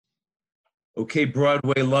Okay,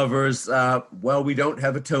 Broadway lovers. Well, we don't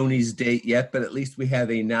have a Tony's date yet, but at least we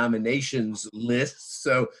have a nominations list.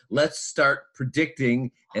 So let's start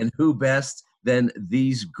predicting, and who best than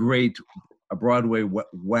these great Broadway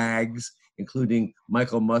wags, including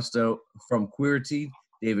Michael Musto from Queerty,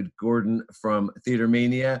 David Gordon from Theater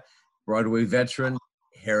Mania, Broadway veteran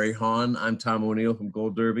Harry Hahn. I'm Tom O'Neill from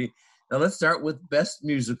Gold Derby. Now let's start with best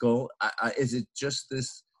musical. Is it just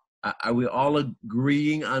this? Are we all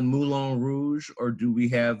agreeing on Moulin Rouge, or do we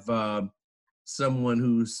have someone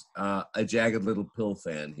who's a Jagged Little Pill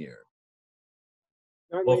fan here?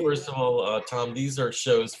 Well, first of all, Tom, these are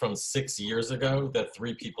shows from 6 years ago that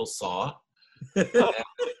three people saw. And,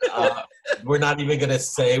 we're not even going to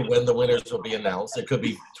say when the winners will be announced. It could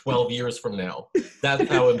be 12 years from now. That's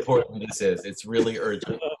how important this is. It's really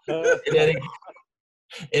urgent.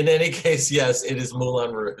 In any case, yes, it is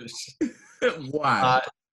Moulin Rouge. Why?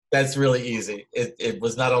 That's really easy. It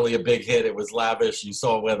was not only a big hit, it was lavish. You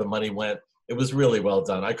saw where the money went. It was really well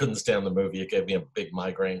done. I couldn't stand the movie. It gave me a big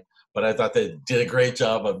migraine. But I thought they did a great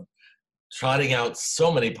job of trotting out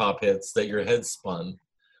so many pop hits that your head spun.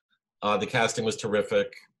 The casting was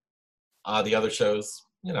terrific. The other shows,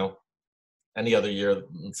 any other year,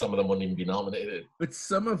 some of them wouldn't even be nominated. But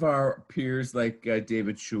some of our peers, like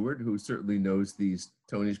David Sheward, who certainly knows these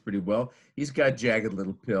Tonys pretty well, he's got Jagged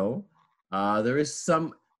Little Pill. There is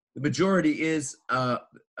some... The majority is,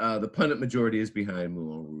 the pundit majority is behind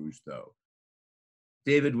Moulin Rouge, though.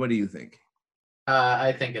 David, what do you think?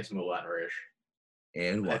 I think it's Moulin Rouge.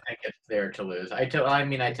 And what? I think it's there to lose. I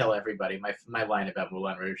tell everybody, my line about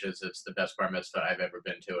Moulin Rouge is it's the best bar mitzvah I've ever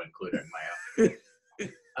been to, including my own.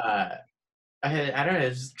 I don't know,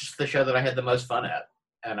 it's just the show that I had the most fun at.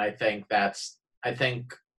 And I think at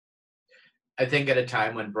a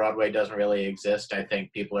time when Broadway doesn't really exist, I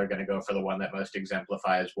think people are going to go for the one that most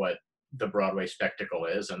exemplifies what the Broadway spectacle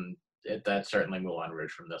is, and that's certainly Moulin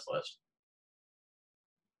Rouge from this list.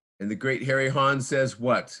 And the great Harry Hahn says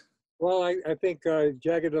what? Well, I think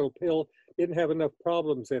Jagged Little Pill didn't have enough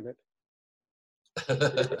problems in it.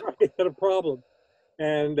 It had a problem.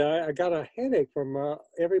 And I got a headache from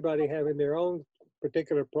everybody having their own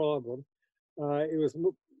particular problem. It was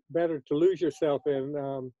better to lose yourself in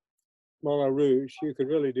Moulin Rouge. You could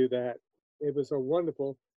really do that. It was a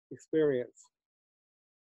wonderful experience.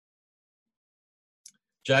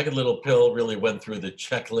 Jagged Little Pill really went through the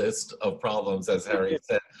checklist of problems, as Harry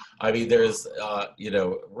said. I mean, there's,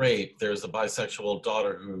 rape. There's a bisexual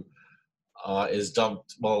daughter who is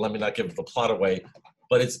dumped. Well, let me not give the plot away,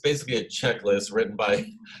 but it's basically a checklist written by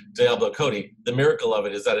Diablo Cody. The miracle of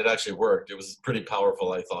it is that it actually worked. It was pretty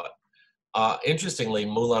powerful, I thought. Interestingly,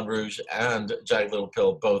 Moulin Rouge and Jagged Little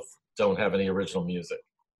Pill both don't have any original music.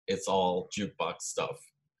 It's all jukebox stuff.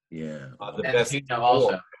 Yeah. The best Tina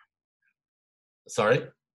also. Sorry?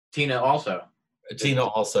 Tina also. Tina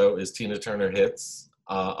also is Tina Turner Hits.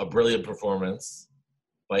 A brilliant performance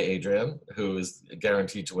by Adrienne, who is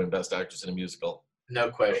guaranteed to win Best Actress in a Musical. No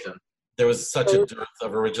question. There was such a dearth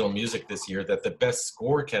of original music this year that the Best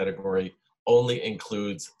Score category only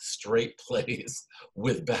includes straight plays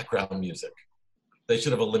with background music. They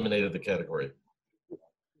should have eliminated the category.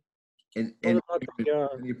 And how do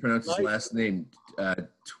you pronounce his last name?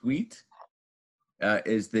 Tweet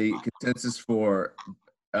is the consensus for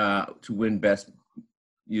to win Best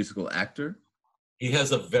Musical Actor. He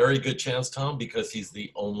has a very good chance, Tom, because he's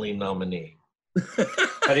the only nominee.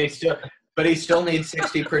 But he still needs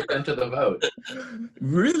 60% of the vote.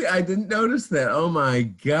 Really, I didn't notice that. Oh my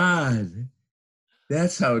God,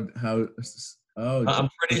 that's how. Oh, I'm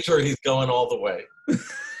pretty sure he's going all the way.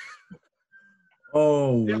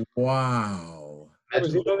 Oh, wow. It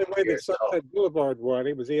was the only way that Sunset Boulevard won.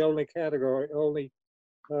 It was the only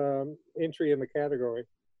entry in the category.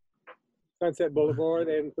 Sunset Boulevard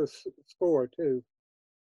and the score, too.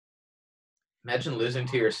 Imagine losing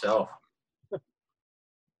to yourself. And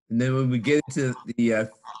then when we get into the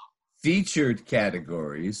featured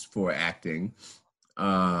categories for acting,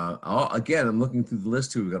 again, I'm looking through the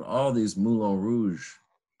list here. We've got all these Moulin Rouge,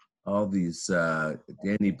 all these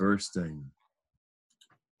Danny Burstein.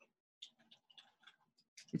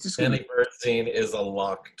 Danny Burstein is a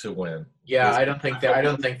lock to win. Yeah, I don't think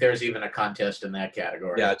there's even a contest in that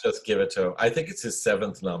category. Yeah, just give it to him. I think it's his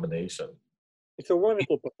 7th nomination. It's a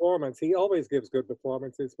wonderful performance. He always gives good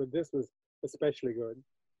performances, but this was especially good.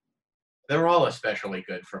 They're all especially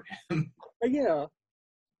good for him. Yeah.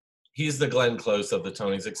 He's the Glenn Close of the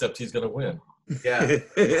Tonys, except he's going to win. Yeah.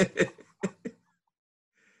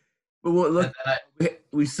 But look,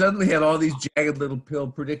 we suddenly had all these Jagged Little Pill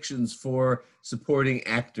predictions for supporting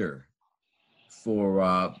actor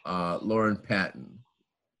for Lauren Patton.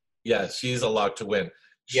 Yeah, she's a lock to win.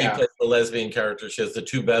 She Yeah. plays the lesbian character. She has the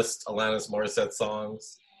two best Alanis Morissette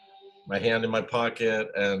songs, "My Hand in My Pocket"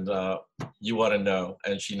 and "You Want to Know,"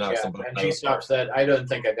 and she knocks Yeah, them both and out she of the park. stops that. I don't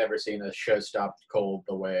think I've ever seen a show stopped cold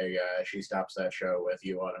the way she stops that show with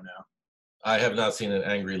 "You Ought to Know." I have not seen an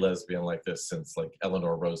angry lesbian like this since like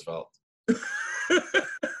Eleanor Roosevelt.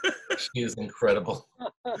 She is incredible.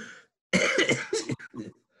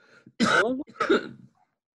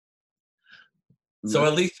 So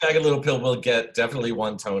at least Jagged Little Pill will get definitely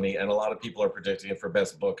one Tony, and a lot of people are predicting it for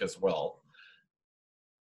Best Book as well.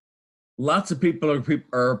 Lots of people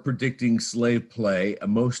are predicting Slave Play.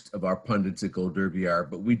 Most of our pundits at Gold Derby are,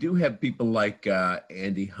 but we do have people like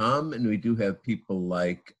Andy Hum, and we do have people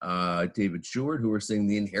like David Short who are saying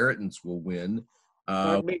The Inheritance will win.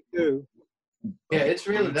 Me too. Yeah, Okay, it's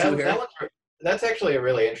really that's actually a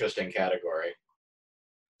really interesting category.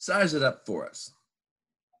 Size it up for us.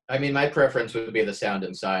 I mean, my preference would be The Sound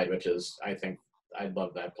Inside, which is, I think, I'd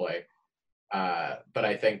love that play. But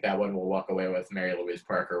I think that one will walk away with Mary Louise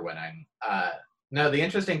Parker winning. No, the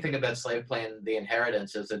interesting thing about Slave Play and The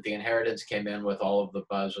Inheritance is that The Inheritance came in with all of the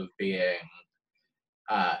buzz of being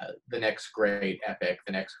the next great epic,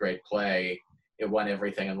 the next great play. It won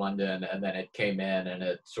everything in London, and then it came in and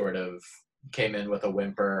it sort of came in with a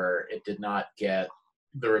whimper. It did not get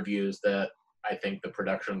the reviews that I think the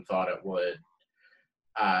production thought it would.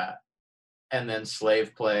 And then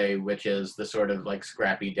Slave Play, which is the sort of like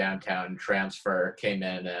scrappy downtown transfer, came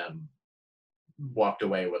in and walked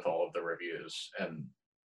away with all of the reviews and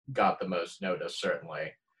got the most notice,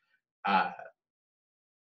 certainly. Yeah,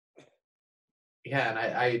 and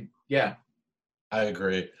I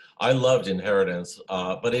agree. I loved Inheritance,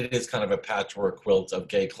 but it is kind of a patchwork quilt of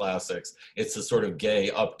gay classics. It's a sort of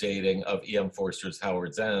gay updating of E.M. Forster's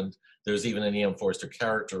Howard's End. There's even an E.M. Forster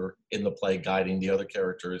character in the play guiding the other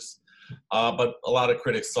characters. But a lot of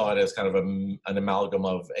critics saw it as kind of an amalgam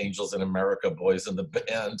of Angels in America, Boys in the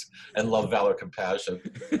Band, and Love, Valor, Compassion.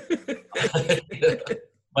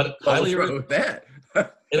 But What's wrong with that?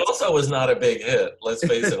 it also was not a big hit, let's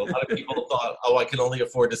face it. A lot of people thought, oh, I can only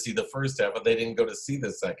afford to see the first half, but they didn't go to see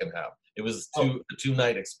the second half. It was a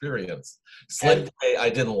two-night experience. Slave Play, I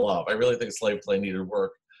didn't love. I really think Slave Play needed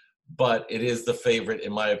work, but it is the favorite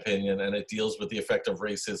in my opinion, and it deals with the effect of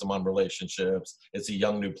racism on relationships. It's a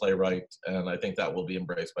young new playwright, and I think that will be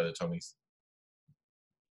embraced by the Tonys.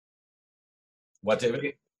 What,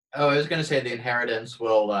 David? Oh, I was going to say The Inheritance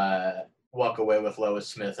will walk away with Lois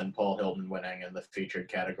Smith and Paul Hilton winning in the featured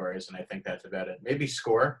categories, and I think that's about it. Maybe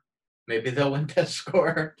score. Maybe they'll win best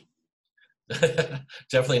score.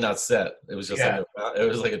 Definitely not set. It was just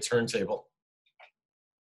like a turntable,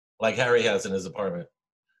 like Harry has in his apartment.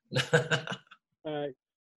 I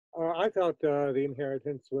thought The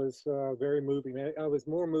Inheritance was very moving. I was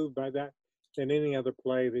more moved by that than any other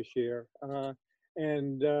play this year.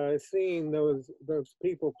 And seeing those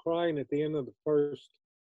people crying at the end of the first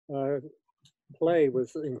play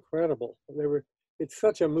was incredible. It's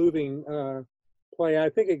such a moving play. I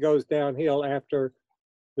think it goes downhill after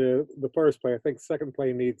the first play. I think the second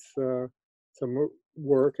play needs some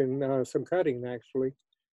work and some cutting, actually.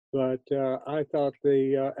 But I thought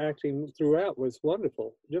the acting throughout was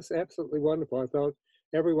wonderful, just absolutely wonderful. I thought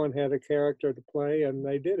everyone had a character to play, and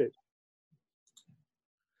they did it.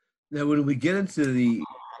 Now, when we get into the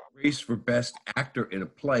race for best actor in a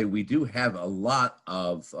play, we do have a lot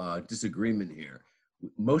of disagreement here.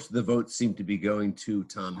 Most of the votes seem to be going to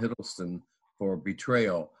Tom Hiddleston for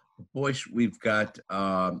Betrayal. Boyce, we've got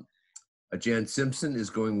Jan Simpson is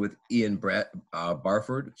going with Ian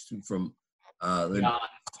Barford from Jan.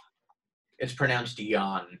 It's pronounced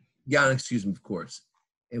Jan. Jan, excuse me, of course.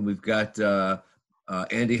 And we've got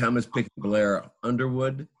Andy Hum is picking Blair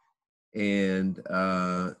Underwood. And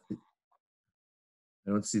I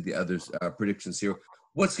don't see the others' predictions here.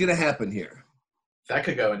 What's going to happen here? That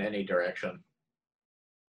could go in any direction.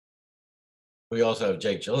 We also have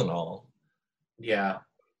Jake Gyllenhaal. Yeah,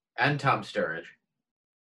 and Tom Sturridge.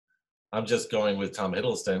 I'm just going with Tom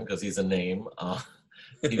Hiddleston because he's a name.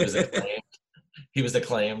 He was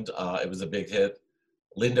acclaimed. It was a big hit.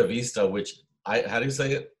 Linda Vista, which how do you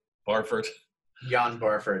say it? Barford. Jan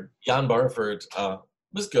Barford. Jan Barford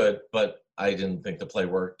was good, but I didn't think the play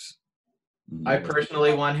worked. I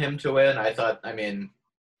personally want him to win. I mean,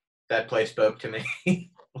 that play spoke to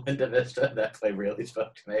me. Linda Vista, that play really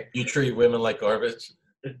spoke to me. You treat women like garbage?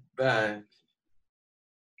 Can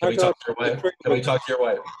we talk to your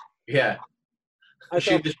wife? Yeah.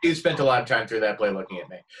 She spent a lot of time through that play looking at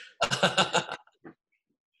me.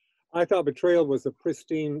 I thought Betrayal was a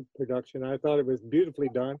pristine production. I thought it was beautifully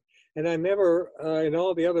done. And I never, in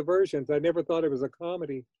all the other versions, I never thought it was a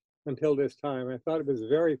comedy until this time. I thought it was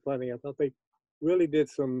very funny. I thought they really did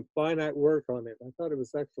some finite work on it. I thought it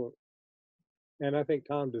was excellent. And I think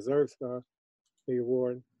Tom deserves the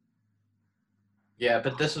award. Yeah,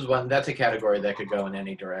 but this is that's a category that could go in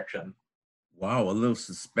any direction. Wow, a little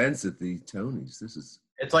suspense at the Tonys. This is.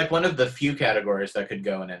 It's like one of the few categories that could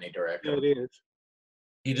go in any direction. Yeah, it is.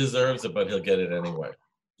 He deserves it, but he'll get it anyway.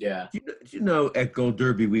 Yeah. Do you know, at Gold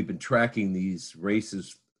Derby, we've been tracking these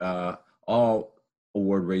races, all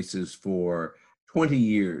award races, for 20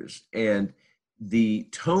 years. And the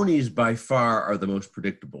Tonys by far are the most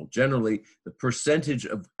predictable. Generally, the percentage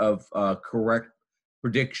of correct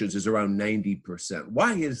predictions is around 90%.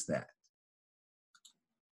 Why is that?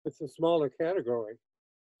 It's a smaller category.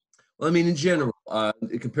 Well, I mean, in general,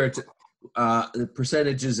 compared to the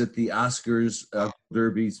percentages at the Oscars,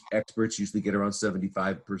 Derby's experts usually get around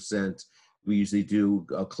 75%. We usually do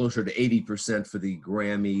closer to 80% for the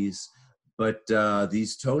Grammys. But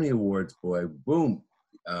these Tony Awards, boy, boom,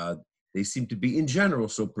 they seem to be, in general,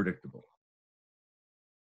 so predictable.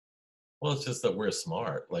 Well, it's just that we're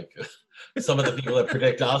smart. Like, some of the people that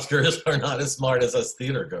predict Oscars are not as smart as us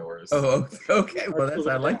theater goers. Oh, okay. Well,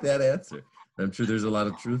 I like that answer. I'm sure there's a lot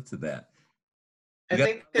of truth to that. I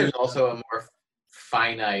think there's also a more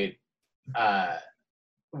finite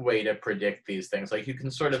way to predict these things. Like, you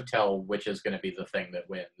can sort of tell which is going to be the thing that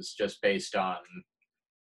wins just based on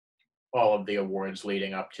all of the awards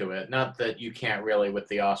leading up to it. Not that you can't really with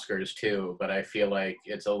the Oscars too, but I feel like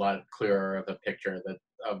it's a lot clearer of a picture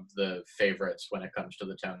of the favorites when it comes to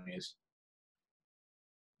the Tonys.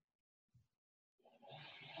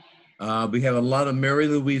 We have a lot of Mary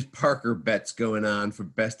Louise Parker bets going on for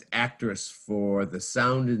Best Actress for The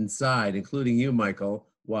Sound Inside, including you, Michael.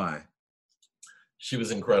 Why? She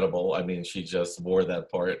was incredible. I mean, she just wore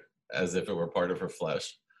that part as if it were part of her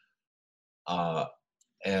flesh.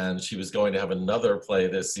 And she was going to have another play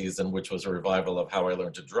this season, which was a revival of How I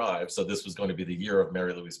Learned to Drive. So this was going to be the year of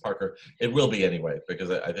Mary Louise Parker. It will be anyway,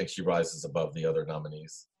 because I think she rises above the other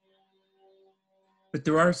nominees. But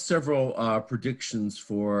there are several predictions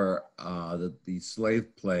for the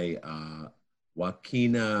slave play.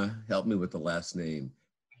 Joaquina, help me with the last name.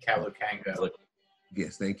 Kalukango.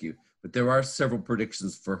 Yes, thank you. But there are several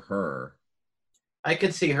predictions for her. I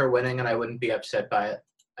could see her winning, and I wouldn't be upset by it.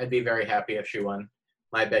 I'd be very happy if she won.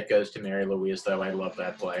 My bet goes to Mary Louise, though. I love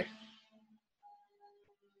that play.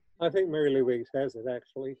 I think Mary Louise has it,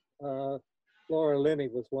 actually. Laura Linney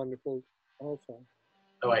was wonderful also.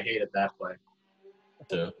 Oh, I hated that play.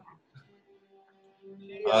 Yeah.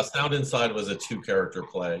 Sound Inside was a 2-character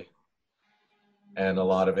play, and a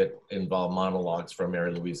lot of it involved monologues from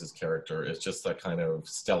Mary Louise's character. It's just a kind of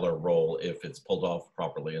stellar role if it's pulled off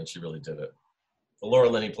properly, and she really did it. The Laura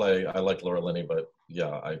Linney play, I like Laura Linney, but yeah,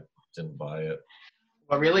 I didn't buy it.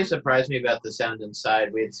 What really surprised me about The Sound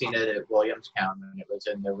Inside, we had seen it at Williamstown, and it was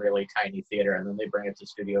in the really tiny theater, and then they bring it to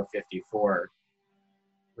Studio 54,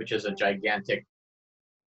 which is a gigantic.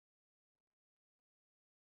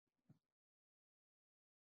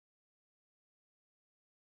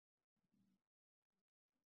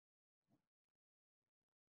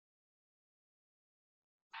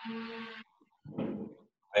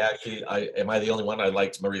 Am I the only one? I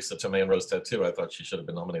liked Marisa Tomei in Rose Tattoo. I thought she should have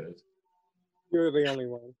been nominated. You're the only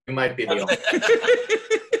one. You might be the only.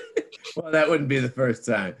 Well, that wouldn't be the first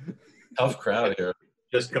time. Tough crowd here.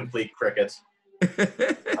 Just complete crickets.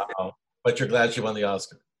 But you're glad she won the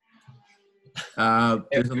Oscar.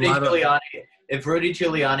 There's a lot of. If Rudy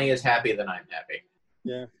Giuliani is happy, then I'm happy.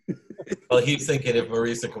 Yeah. Well, he's thinking if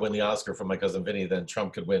Marisa could win the Oscar for My Cousin Vinny, then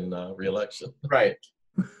Trump could win re-election. Right.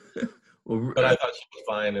 Well, But I thought she was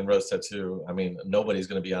fine in Rose Tattoo. I mean, nobody's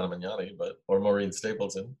going to be Anna Magnani, or Maureen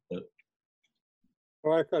Stapleton. But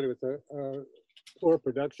Well, I thought it was a poor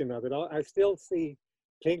production of it. I still see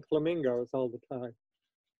pink flamingos all the time.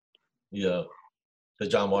 yeah, the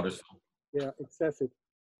John Waters film. Yeah, excessive.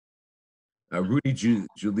 Rudy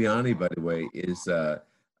Giuliani, by the way, is the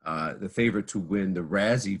favorite to win the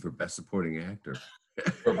Razzie for Best Supporting Actor.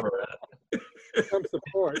 Some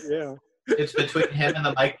support, yeah. It's between him and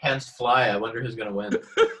the Mike Pence fly. I wonder who's going to win.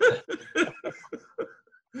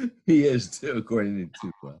 He is too, according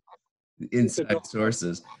to inside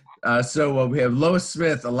sources. So we have Lois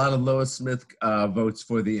Smith, a lot of Lois Smith votes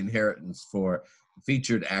for The Inheritance for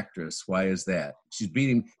featured actress. Why is that? She's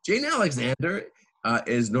beating Jane Alexander.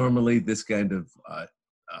 Is normally this kind of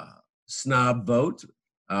snob vote.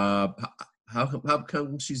 How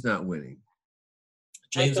come she's not winning?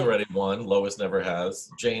 Jane's already won. Lois never has.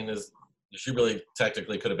 She really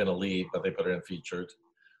technically could have been a lead, but they put her in featured.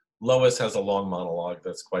 Lois has a long monologue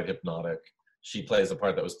that's quite hypnotic. She plays a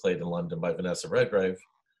part that was played in London by Vanessa Redgrave.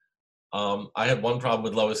 I had one problem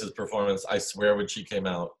with Lois's performance. I swear when she came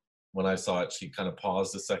out, when I saw it, she kind of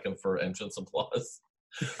paused a second for entrance applause.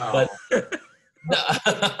 Oh.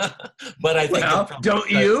 But I think Well, don't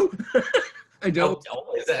you? I don't.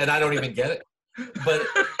 Always, and I don't even get it.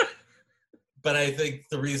 But I think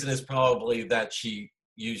the reason is probably that she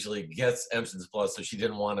usually gets entrance applause, so she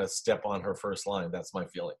didn't want to step on her first line. That's my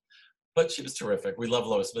feeling. But she was terrific. We love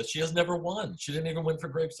Lois Smith. She has never won. She didn't even win for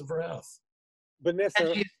Grapes of Wrath.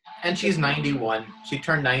 Vanessa. And she's 91. She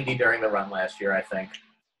turned 90 during the run last year, I think.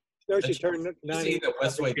 No, she turned 90. She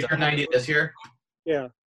turned 90 this year? Yeah.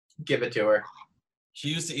 Give it to her. She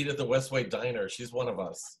used to eat at the Westway Diner. She's one of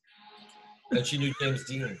us. And she knew James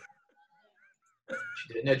Dean.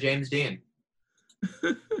 She didn't know James Dean.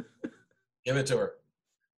 Give it to her.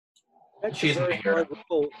 She's a hard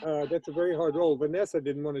role. That's a very hard role. Vanessa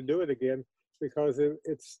didn't want to do it again because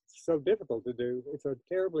it's so difficult to do. It's a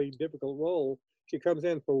terribly difficult role. She comes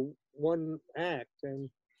in for one act, and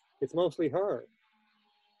it's mostly her.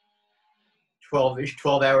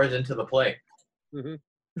 12 hours into the play. Mm-hmm.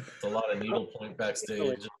 It's a lot of needlepoint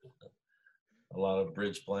backstage, a lot of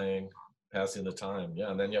bridge playing, passing the time.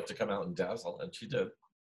 Yeah, and then you have to come out and dazzle, and she did.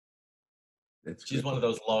 She's one of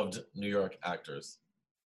those loved New York actors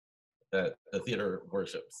that the theater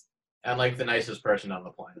worships. And like the nicest person on the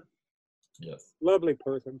planet. Yes. Lovely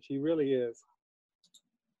person. She really is.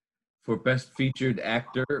 For Best Featured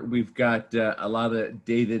Actor, we've got a lot of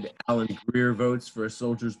David Alan Grier votes for A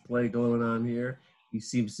Soldier's Play going on here. He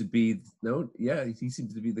seems to be, he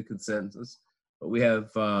seems to be the consensus. But we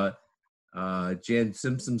have Jan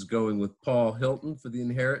Simpson's going with Paul Hilton for The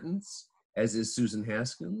Inheritance, as is Susan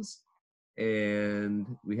Haskins.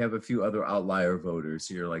 And we have a few other outlier voters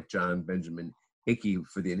here, like John Benjamin Hickey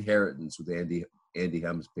for The Inheritance, with Andy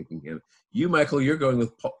Hums picking him. You, Michael, you're going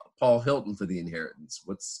with Paul Hilton for The Inheritance.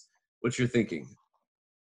 What's your thinking?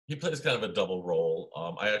 He plays kind of a double role.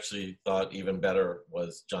 I actually thought even better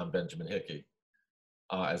was John Benjamin Hickey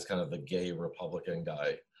as kind of the gay Republican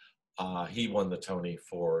guy. He won the Tony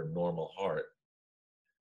for Normal Heart.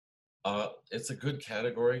 It's a good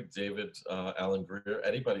category, David Alan Grier.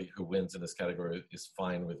 Anybody who wins in this category is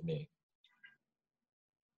fine with me.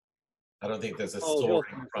 I don't think there's a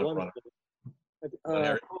soaring front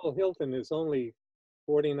runner. Paul Hilton is only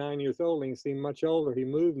 49 years old, and he seemed much older. He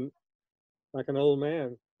moved like an old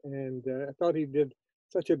man, and I thought he did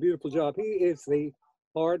such a beautiful job. He is the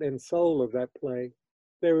heart and soul of that play.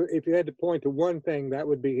 If you had to point to one thing, that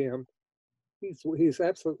would be him. He's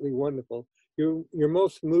absolutely wonderful. You're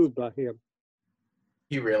most moved by him.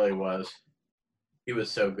 He really was. He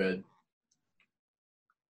was so good.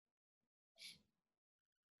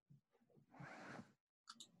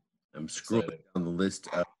 I'm scrolling down the list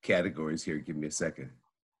of categories here. Give me a second.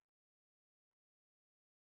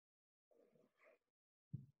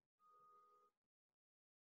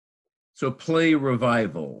 So play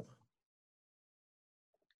revival.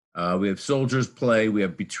 We have Soldier's Play. We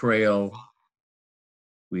have Betrayal.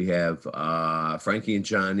 We have Frankie and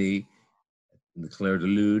Johnny and the Clair de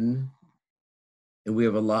Lune. And we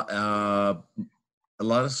have a lot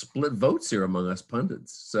of split votes here among us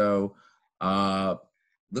pundits. So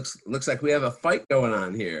looks like we have a fight going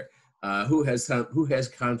on here. Who has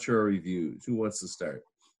contrary views? Who wants to start?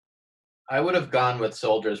 I would have gone with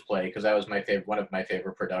Soldier's Play because that was one of my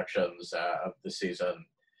favorite productions of the season.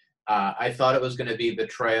 I thought it was going to be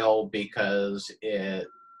Betrayal because it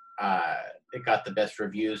got the best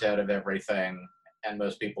reviews out of everything, and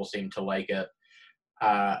most people seem to like it.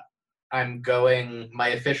 My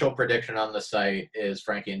official prediction on the site is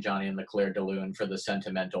Frankie and Johnny and the Clair de Lune for the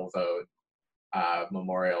sentimental vote,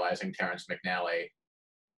 memorializing Terrence McNally.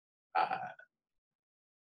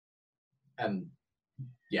 And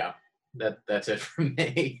yeah, that's it for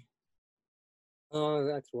me. Oh,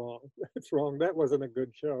 that's wrong. That's wrong. That wasn't a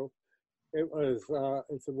good show. It was.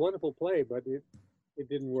 It's a wonderful play, but it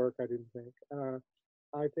didn't work. I didn't think.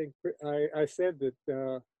 I think I said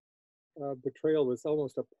that Betrayal was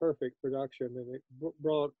almost a perfect production, and it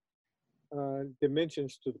brought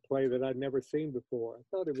dimensions to the play that I'd never seen before. I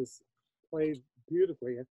thought it was played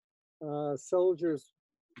beautifully. Soldier's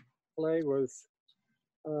Play was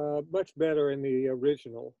much better in the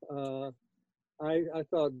original. I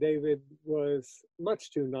thought David was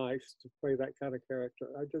much too nice to play that kind of character.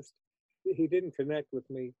 He didn't connect with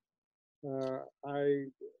me.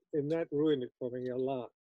 And that ruined it for me a lot.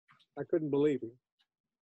 I couldn't believe him.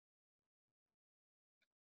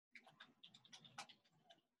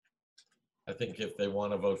 I think if they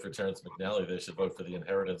want to vote for Terrence McNally, they should vote for The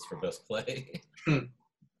Inheritance for Best Play.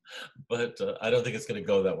 But I don't think it's going to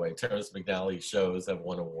go that way. Terrence McNally shows have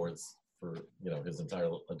won awards for his entire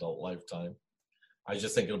adult lifetime. I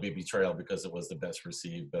just think it'll be Betrayal because it was the best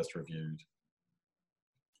received, best reviewed.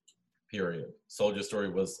 period. Soldier Story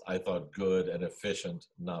was, I thought, good and efficient,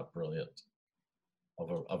 not brilliant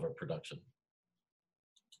of a production.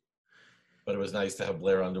 But it was nice to have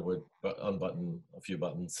Blair Underwood unbutton a few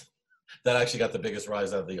buttons. That actually got the biggest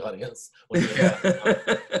rise out of the audience. When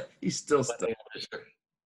He's still stuck.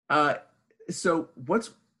 So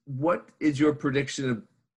what is your prediction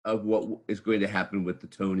of what is going to happen with the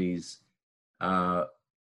Tonys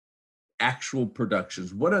actual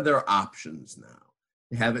productions? What are their options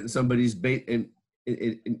now? Have it in somebody's in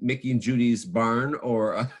Mickey and Judy's barn,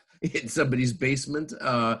 or in somebody's basement?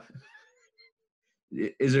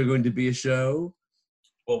 Is there going to be a show?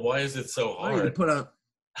 Well, why is it so hard? To put on.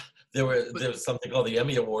 There was something called the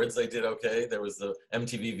Emmy Awards. They did okay. There was the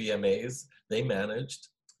MTV VMAs. They managed.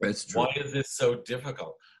 That's true. Why is this so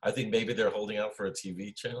difficult? I think maybe they're holding out for a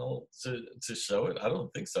TV channel to show it. I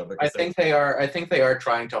don't think so. I think they are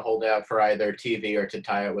trying to hold out for either TV or to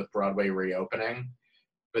tie it with Broadway reopening,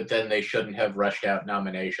 but then they shouldn't have rushed out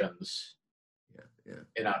nominations.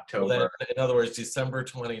 In October. Well, then, in other words, December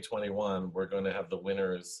 2021, we're going to have the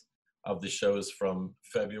winners of the shows from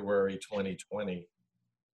February 2020.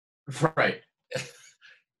 Right.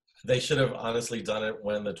 They should have honestly done it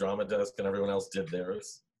when the Drama Desk and everyone else did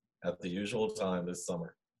theirs at the usual time this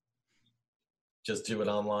summer. Just do an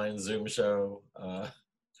online Zoom show.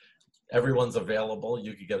 Everyone's available.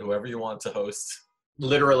 You could get whoever you want to host.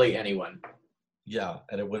 Literally anyone. Yeah,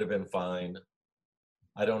 and it would have been fine.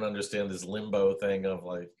 I don't understand this limbo thing of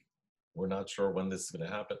like, we're not sure when this is going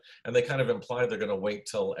to happen. And they kind of imply they're going to wait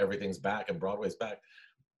till everything's back and Broadway's back.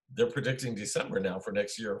 They're predicting December now for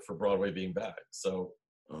next year for Broadway being back. So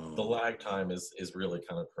the lag time is really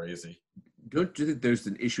kind of crazy. Don't you think there's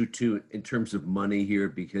an issue too in terms of money here,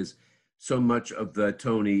 because so much of the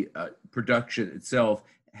Tony production itself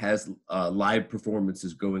has live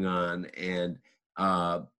performances going on, and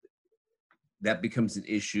that becomes an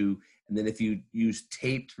issue. And then if you use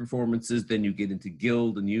taped performances, then you get into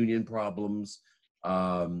guild and union problems.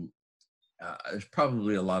 There's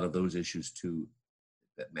probably a lot of those issues too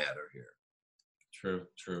that matter here. True.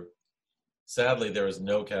 Sadly, there is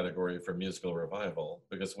no category for musical revival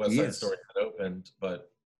because West Side Story had opened,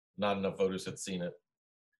 but not enough voters had seen it,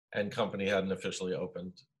 and Company hadn't officially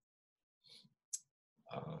opened.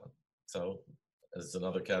 So, as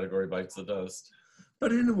another category bites the dust.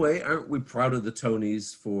 But in a way, aren't we proud of the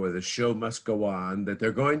Tonys for the show must go on, that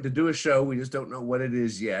they're going to do a show, we just don't know what it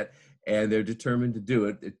is yet, and they're determined to do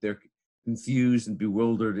it. If they're confused and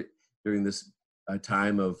bewildered during this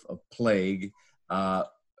time of plague,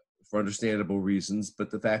 for understandable reasons, but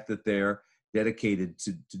the fact that they're dedicated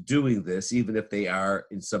to doing this, even if they are,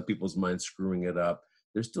 in some people's minds, screwing it up,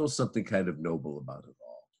 there's still something kind of noble about it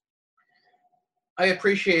all. I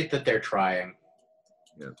appreciate that they're trying.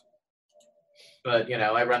 Yeah. But,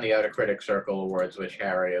 I run the Outer Critics Circle Awards, which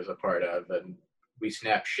Harry is a part of, and we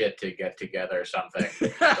snap shit to get together something.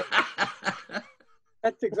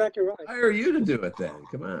 That's exactly right. Hire you to do it then.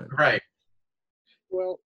 Come on. Right.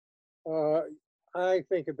 Well, I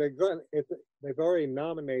think if they've already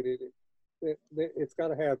nominated it, it's got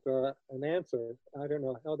to have an answer. I don't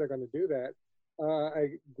know how they're going to do that.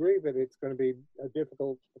 I agree that it's going to be a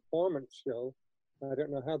difficult performance show. I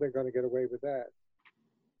don't know how they're going to get away with that.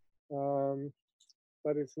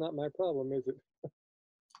 But it's not my problem, is it?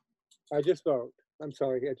 I just vote. I'm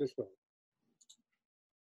sorry, I just vote.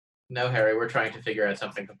 No, Harry, we're trying to figure out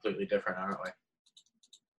something completely different, aren't we?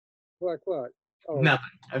 Like what? Oh. Nothing.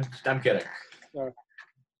 I'm kidding. Well,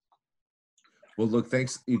 look,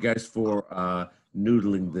 thanks you guys for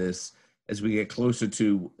noodling this. As we get closer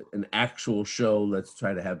to an actual show, let's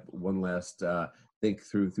try to have one last think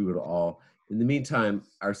through it all. In the meantime,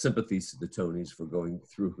 our sympathies to the Tonys for going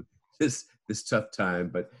through this tough time,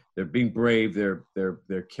 but they're being brave. They're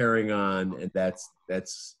carrying on, and that's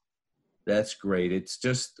great. It's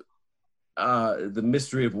just the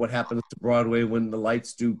mystery of what happens to Broadway when the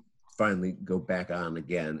lights do finally go back on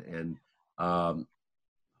again, and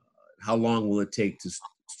how long will it take to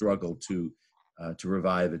struggle to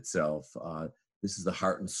revive itself? This is the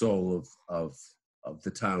heart and soul of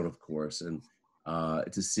the town, of course, and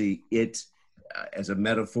to see it as a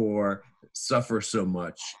metaphor suffer so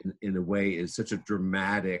much in a way is such a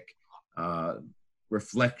dramatic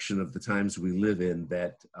reflection of the times we live in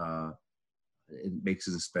that it makes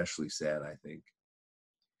it especially sad, I think.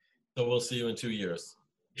 So we'll see you in 2 years.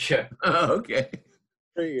 Sure. Oh, okay.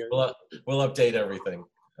 3 years. We'll update everything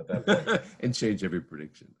at that point. And change every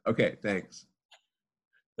prediction. Okay, thanks.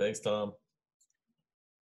 Thanks, Tom.